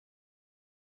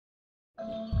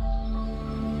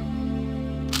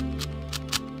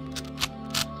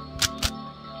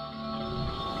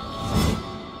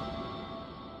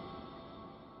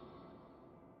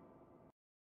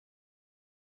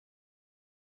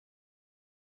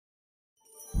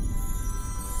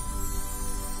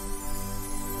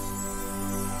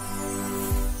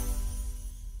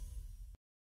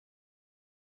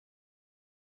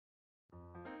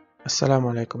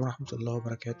Assalamu alaikum warahmatullahi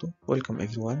wabarakatuh. Welcome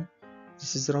everyone.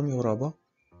 This is Ramy Ghoraba.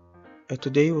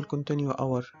 Today we'll continue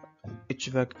our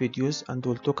HVAC videos and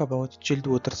we'll talk about chilled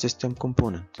water system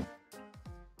component.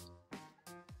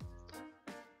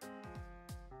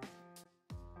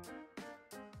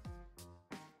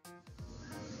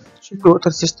 Chilled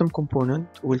water system component,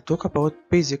 we'll talk about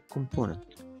basic component.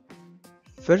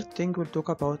 First thing we'll talk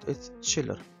about is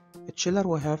chiller. A chiller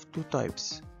we have two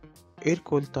types, air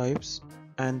cooled types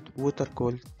and water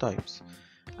cooled types,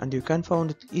 and you can find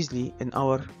it easily in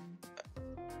our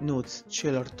notes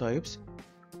chiller types,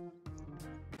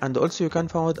 and also you can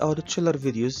find our chiller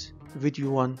videos, video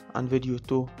 1 and video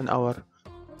 2 in our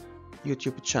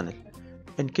YouTube channel.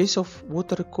 In case of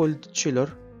water cooled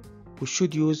chiller, we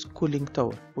should use cooling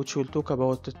tower, which we'll talk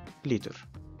about it later.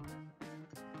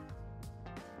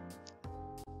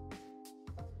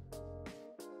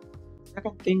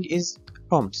 Second thing is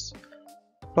pumps.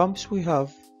 Pumps we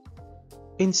have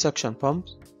in-suction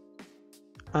pumps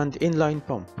and inline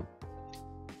pump,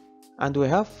 and we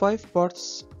have 5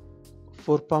 parts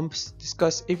for pumps.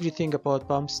 Discuss everything about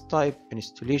pumps, type,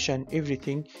 installation,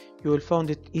 everything. You will find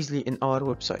it easily in our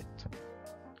website.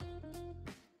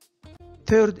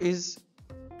 Third is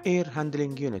air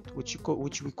handling unit, which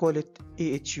we call it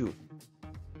AHU.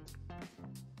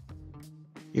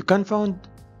 You can find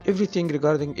everything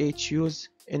regarding AHUs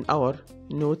in our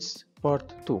notes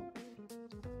part 2.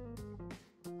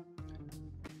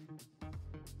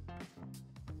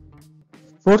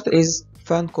 Fourth is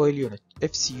fan coil unit,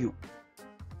 FCU,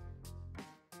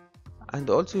 and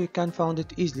also you can find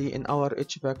it easily in our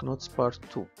HVAC notes part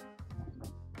 2.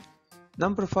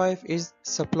 Number 5 is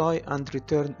supply and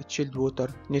return chilled water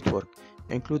network,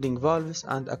 including valves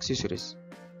and accessories,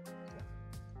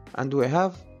 and we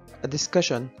have a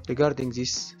discussion regarding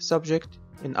this subject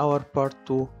in our part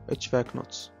 2 HVAC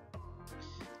notes.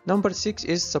 Number 6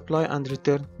 is supply and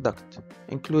return duct,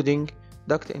 including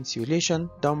duct insulation,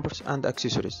 dampers and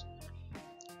accessories.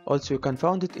 Also you can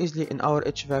find it easily in our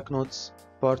HVAC notes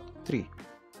part 3.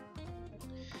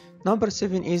 Number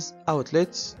 7 is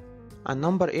outlets, and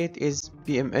number 8 is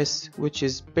BMS, which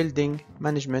is building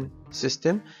management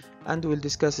system, and we'll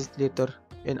discuss it later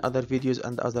in other videos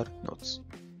and other notes.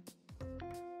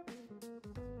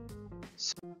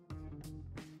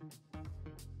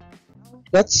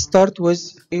 Let's start with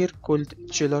air-cooled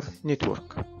chiller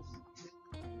network.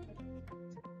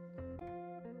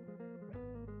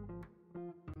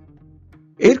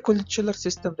 Air-cooled chiller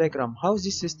system diagram. How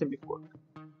this system works?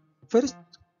 First,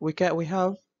 we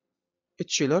have a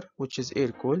chiller which is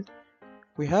air-cooled.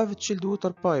 We have a chilled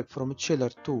water pipe from a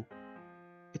chiller to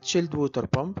a chilled water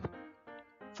pump.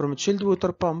 From a chilled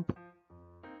water pump,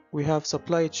 we have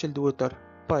supply chilled water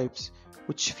pipes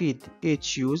which feed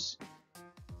AHUs,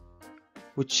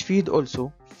 which feed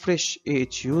also fresh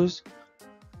AHUs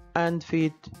and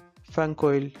feed fan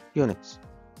coil units.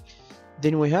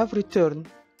 Then we have return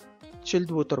chilled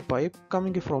water pipe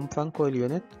coming from fan coil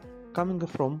unit, coming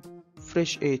from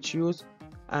fresh AHUs,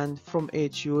 and from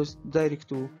AHUs direct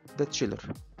to the chiller.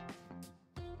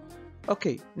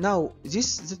 Okay, now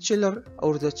this is the chiller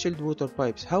or the chilled water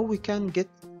pipes. How we can get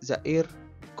the air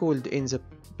cooled in the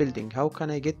building? How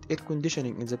can I get air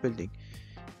conditioning in the building?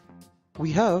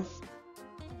 We have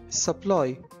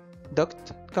supply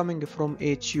duct coming from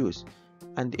AHUs,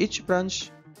 and each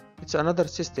branch it's another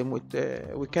system with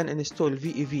we can install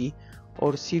VAV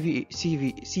or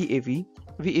CAV.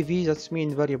 VAV that's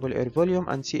mean variable air volume,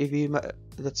 and CAV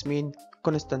that's mean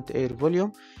constant air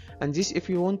volume, and this if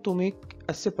you want to make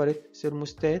a separate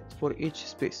thermostat for each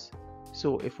space.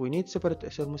 So if we need separate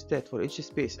thermostat for each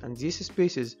space, and these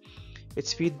spaces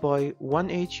it's fed by one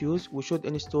AHUs, we should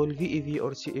install VAV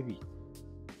or CAV,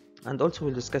 and also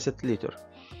we'll discuss it later.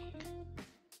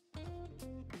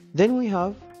 Then we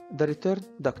have the return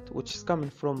duct, which is coming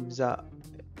from the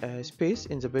space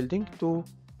in the building to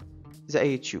the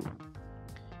AHU.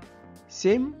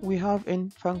 Same we have in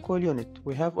fan coil unit.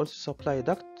 We have also supply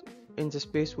duct in the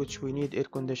space which we need air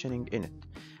conditioning in it,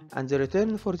 and the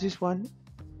return for this one,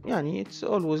 it's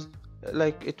always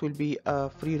like it will be a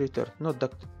free return, not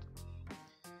ducted.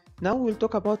 Now we'll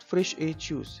talk about fresh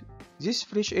AHUs. These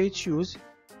fresh AHUs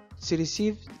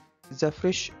receive the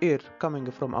fresh air coming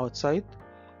from outside,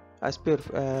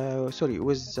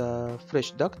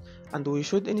 fresh duct, and we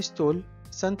should install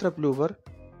central blower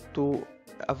to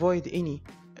avoid any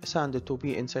sand to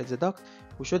be inside the duct.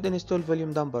 We should install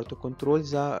volume damper to control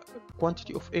the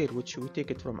quantity of air which we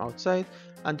take it from outside,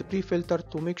 and the pre-filter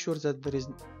to make sure that there is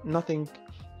nothing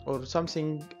or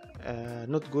something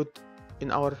not good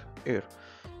in our air.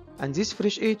 And this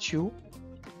fresh HU,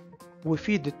 we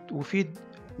feed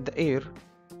the air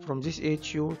from this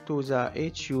HU to the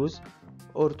HUs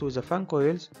or to the fan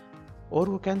coils, or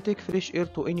we can take fresh air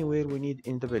to anywhere we need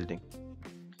in the building.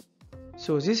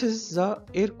 So this is the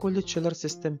air-cooled chiller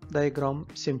system diagram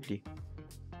simply.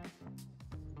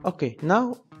 Okay,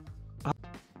 now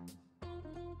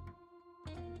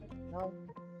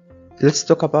let's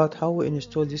talk about how we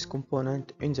install this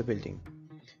component in the building.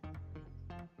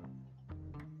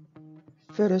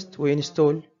 First, we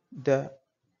install the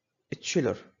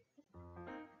chiller.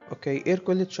 Okay,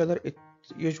 air-cooled chiller, it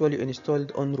usually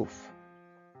installed on roof.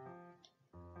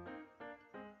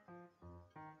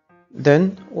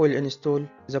 Then we'll install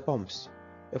the pumps.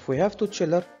 If we have two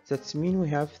chiller, that means we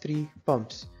have 3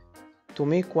 pumps to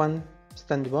make 1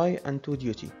 standby and 2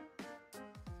 duty.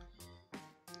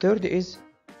 Third is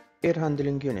air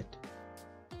handling unit.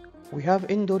 We have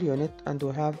indoor unit and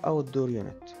we have outdoor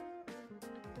unit.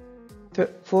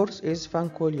 Fourth is fan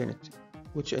coil unit,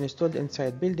 which installed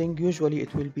inside building. Usually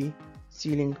it will be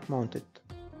ceiling mounted.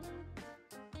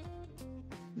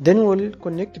 Then we'll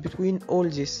connect between all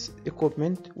this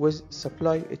equipment with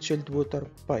supply a chilled water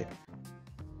pipe,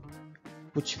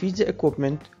 which feeds the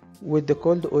equipment with the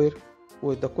cold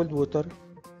water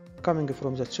coming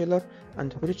from the chiller,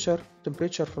 and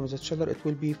temperature from the chiller, it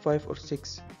will be 5 or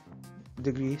 6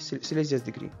 degrees Celsius.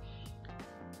 It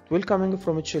will coming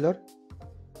from a chiller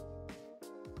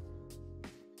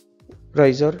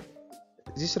riser.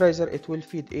 This riser, it will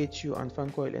feed HU and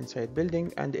fan coil inside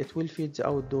building, and it will feed the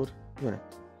outdoor unit.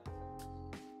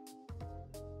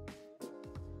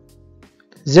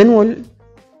 Then we'll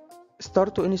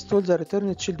start to install the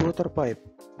return chilled water pipe,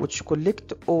 which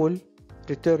collect all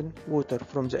return water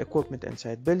from the equipment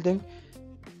inside building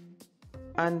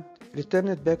and return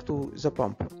it back to the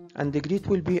pump, and the degree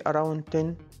will be around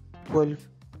 10-12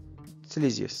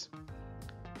 Celsius.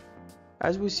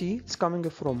 As we see, it's coming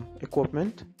from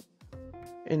equipment,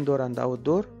 indoor and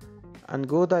outdoor, and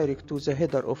go direct to the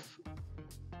header of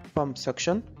pump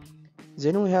section.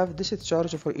 Then we have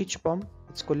discharge for each pump.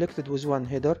 It's collected with 1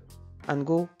 header and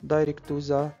go direct to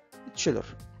the chiller.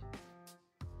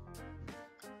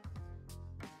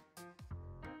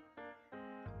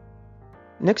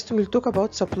 Next, we'll talk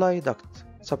about supply duct.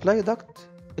 Supply duct,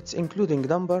 it's including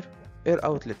damper, air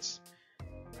outlets.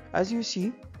 As you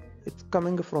see, it's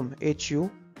coming from HU,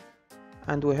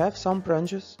 and we have some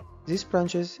branches. These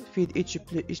branches feed each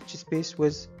space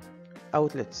with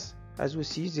outlets. As we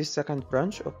see, this second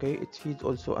branch, okay, it feeds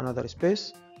also another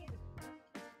space.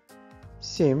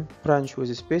 Same branch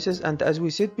with spaces, and as we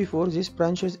said before, these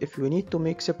branches, if you need to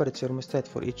make separate thermostat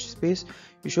for each space,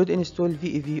 you should install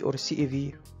VEV or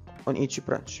CEV on each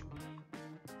branch.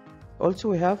 Also,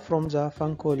 we have from the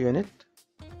fan coil unit,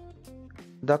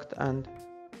 duct and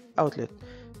outlet.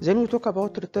 Then we talk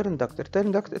about return duct.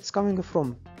 Return duct, it's coming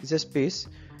from the space,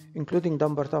 including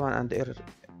damper tower and air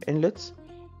inlets.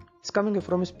 It's coming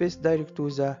from space direct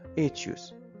to the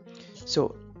HUs.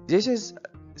 So this is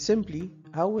simply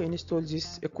how we install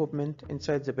this equipment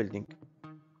inside the building.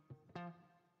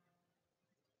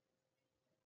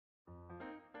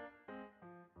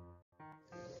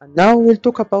 And now we'll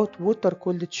talk about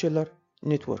water-cooled chiller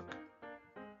network.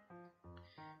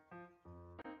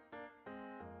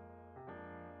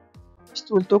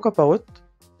 Next, we'll talk about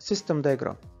system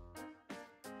diagram.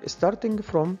 Starting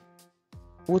from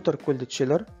water-cooled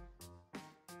chiller,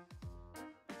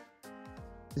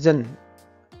 then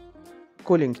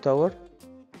cooling tower.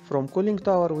 From cooling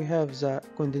tower, we have the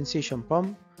condensation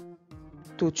pump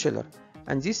to chiller,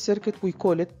 and this circuit we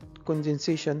call it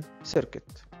condensation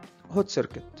circuit, hot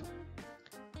circuit.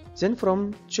 Then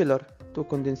from chiller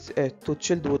to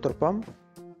chilled water pump.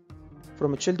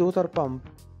 From a chilled water pump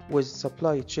with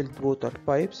supply chilled water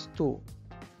pipes to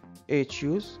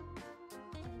HUs,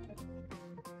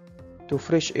 to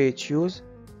fresh HUs,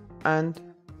 and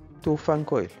to fan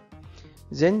coil.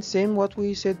 Then same what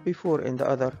we said before in the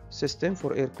other system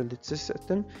for air-cooled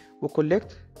system, we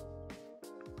collect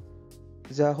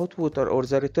the hot water or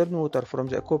the return water from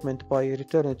the equipment by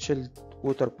return chilled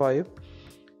water pipe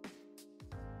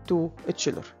to a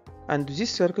chiller, and this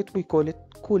circuit we call it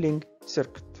cooling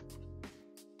circuit.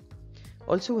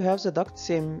 Also, we have the duct,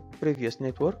 same previous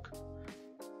network,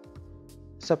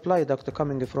 supply duct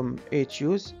coming from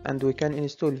HUs, and we can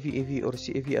install VEV or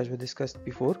CEV as we discussed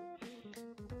before.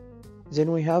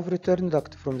 Then we have return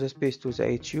duct from the space to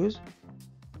the HUs.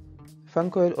 Fan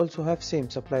coil also have same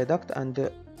supply duct and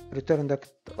return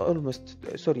duct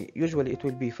usually it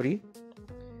will be free.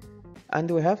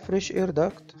 And we have fresh air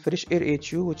duct, fresh air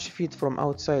HU, which feed from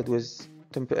outside with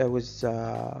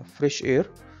fresh air.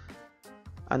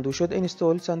 And we should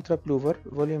install central louver,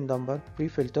 volume damper,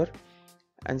 pre-filter.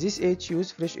 And these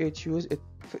HUs, fresh HUs,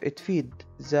 it feed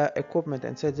the equipment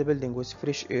inside the building with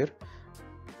fresh air.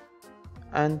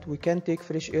 And we can take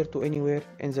fresh air to anywhere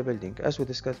in the building, as we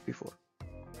discussed before.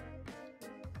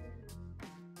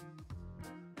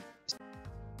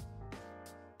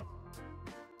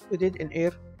 We did an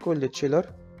air cooled chiller.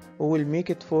 We will make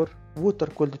it for water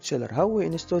cooled chiller. How we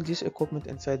install this equipment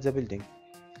inside the building?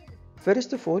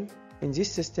 First of all, in this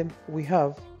system we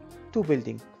have two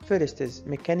buildings. First is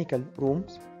mechanical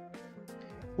rooms,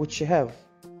 which have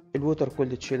a water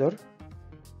cooled chiller.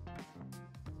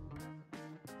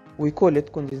 We call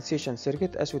it condensation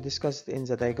circuit, as we discussed in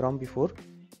the diagram before.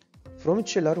 From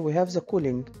chiller we have the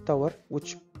cooling tower,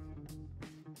 which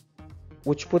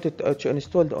put it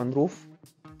installed on roof.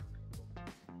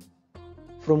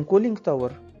 From cooling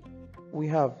tower we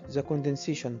have the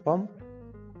condensation pump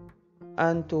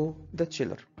and to the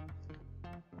chiller.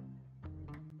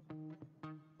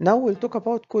 Now we'll talk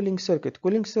about cooling circuit.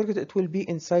 Cooling circuit, it will be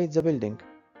inside the building.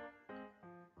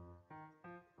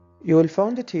 You will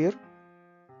find it here.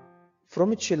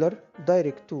 From a chiller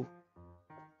direct to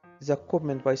the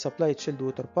equipment by supply chilled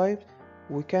water pipe,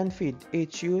 we can feed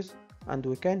HUs and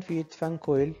we can feed fan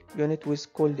coil unit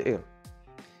with cold air.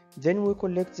 Then we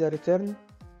collect the return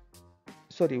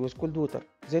with cold water.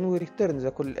 Then we return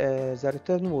the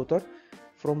return water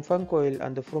from fan coil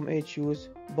and from HUs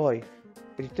by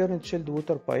return chilled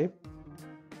water pipe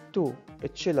to a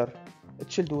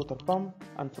chilled water pump,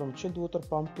 and from chilled water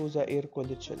pump to the air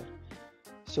cooled chiller.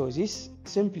 So this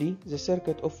simply the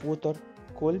circuit of water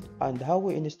cooled and how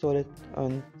we install it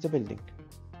on the building.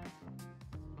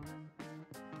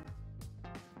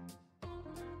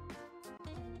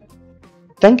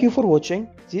 Thank you for watching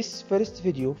this first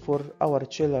video for our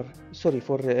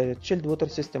chilled water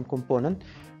system component.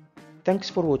 Thanks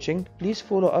for watching. Please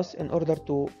follow us in order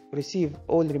to receive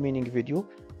all remaining video.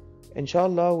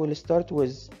 Inshallah, we'll start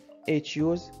with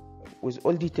HUs with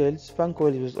all details, fan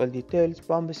coils with all details,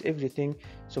 pumps, everything.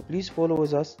 So please follow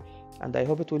with us, and I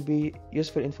hope it will be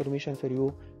useful information for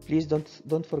you. Please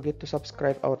don't forget to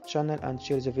subscribe our channel and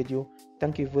share the video.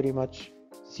 Thank you very much.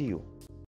 See you.